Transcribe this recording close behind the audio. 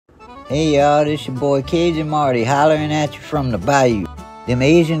Hey y'all, this your boy Cajun Marty hollering at you from the Bayou. Them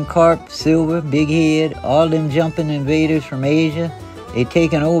Asian carp, silver, big head, all them jumping invaders from Asia, they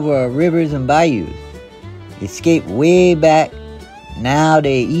taking over our rivers and bayous. Escaped way back, now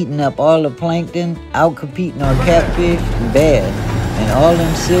they eating up all the plankton, outcompeting our catfish and bass. And all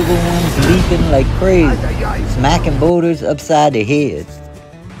them silver ones leaping like crazy, smacking boulders upside the head.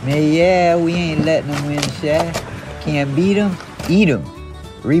 Man, yeah, we ain't letting them win, Shy. Can't beat them, eat them.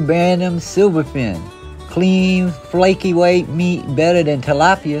 Rebrand them silverfin. Clean, flaky white meat better than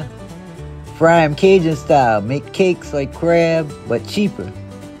tilapia. Fry them Cajun style, make cakes like crab, but cheaper.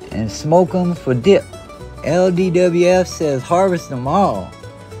 And smoke them for dip. LDWF says harvest them all.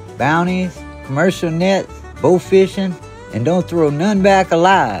 Bounties, commercial nets, bow fishing, and don't throw none back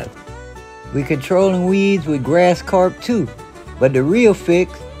alive. We controlling weeds with grass carp too. But the real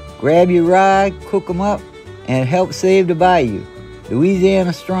fix, grab your rod, cook them up, and help save the bayou.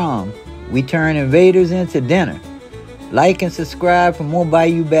 Louisiana strong, we turn invaders into dinner. Like and subscribe for more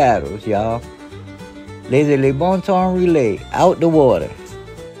bayou battles, y'all. Les bon temps relay, out the water.